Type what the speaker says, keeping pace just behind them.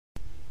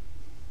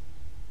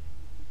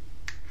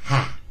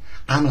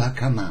I'm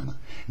Loco Mama.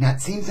 Now,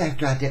 it seems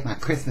after I did my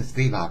Christmas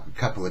vlog a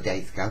couple of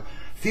days ago,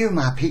 a few of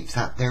my peeps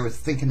out there was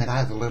thinking that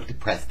I was a little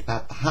depressed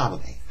about the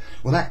holidays.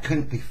 Well, that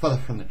couldn't be further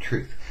from the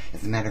truth.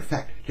 As a matter of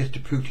fact, just to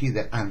prove to you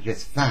that I'm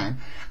just fine,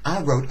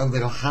 I wrote a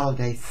little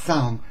holiday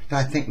song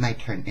that I think may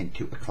turn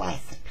into a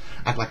classic.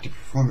 I'd like to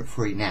perform it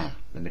for you now.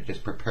 Let me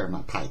just prepare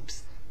my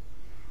pipes.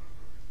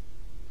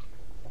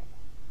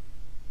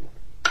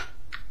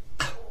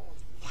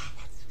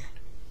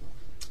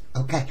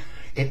 Okay,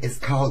 it is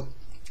called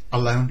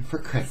Alone for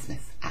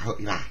Christmas. I hope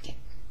you like it.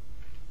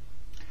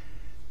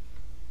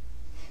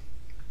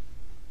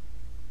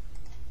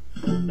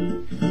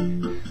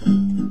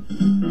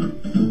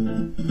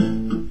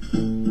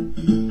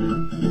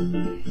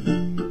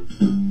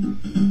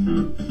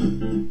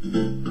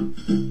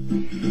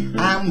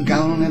 I'm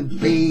gonna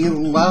be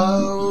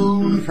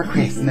alone for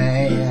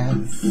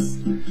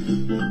Christmas.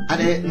 I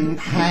didn't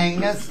hang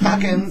the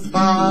stockings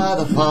by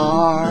the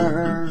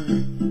fire.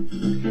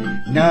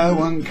 No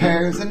one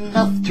cares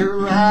enough to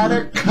write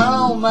or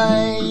call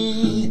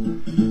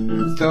me,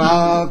 so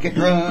I'll get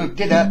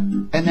drunked up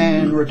and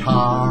then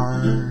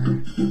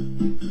retire.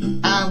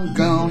 I'm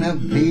gonna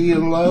be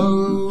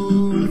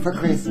alone for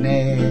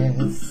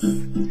Christmas,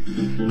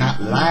 not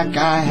like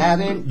I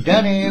haven't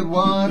done it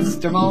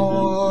once or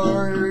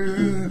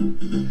more.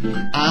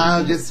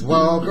 I'll just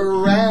walk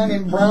around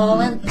in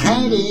brawling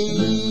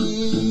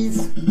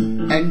panties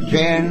and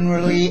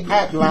generally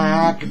act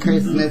like a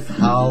Christmas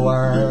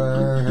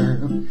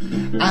whore.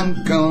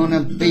 I'm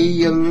gonna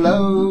be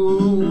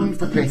alone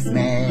for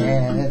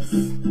Christmas.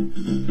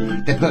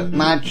 They put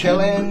my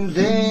chillins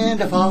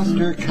into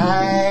foster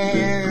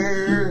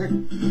care.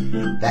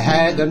 They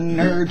had the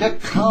nerve to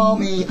call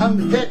me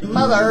unfit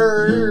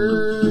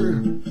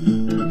mother,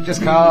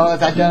 just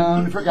 'cause I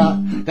done forgot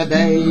that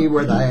they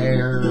were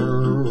there.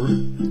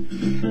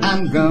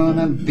 I'm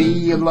gonna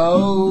be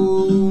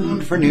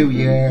alone for New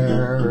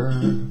Year,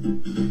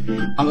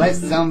 unless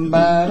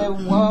somebody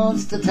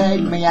wants to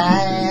take me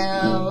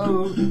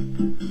out.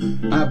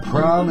 I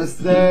promise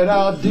that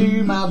I'll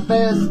do my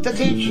best to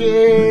teach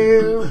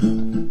you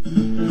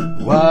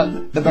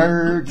what the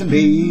birds and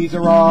bees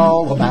are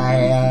all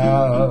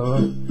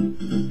about.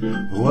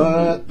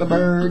 What the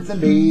birds and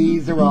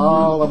bees are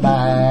all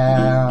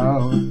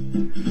about.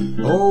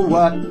 Oh,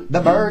 what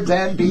the birds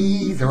and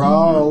bees are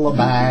all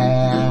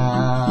about.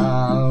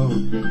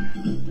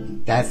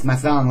 That's my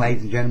song,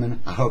 ladies and gentlemen.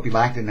 I hope you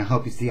liked it, and I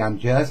hope you see I'm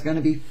just going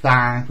to be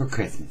fine for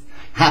Christmas.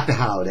 Happy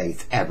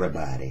holidays,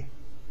 everybody.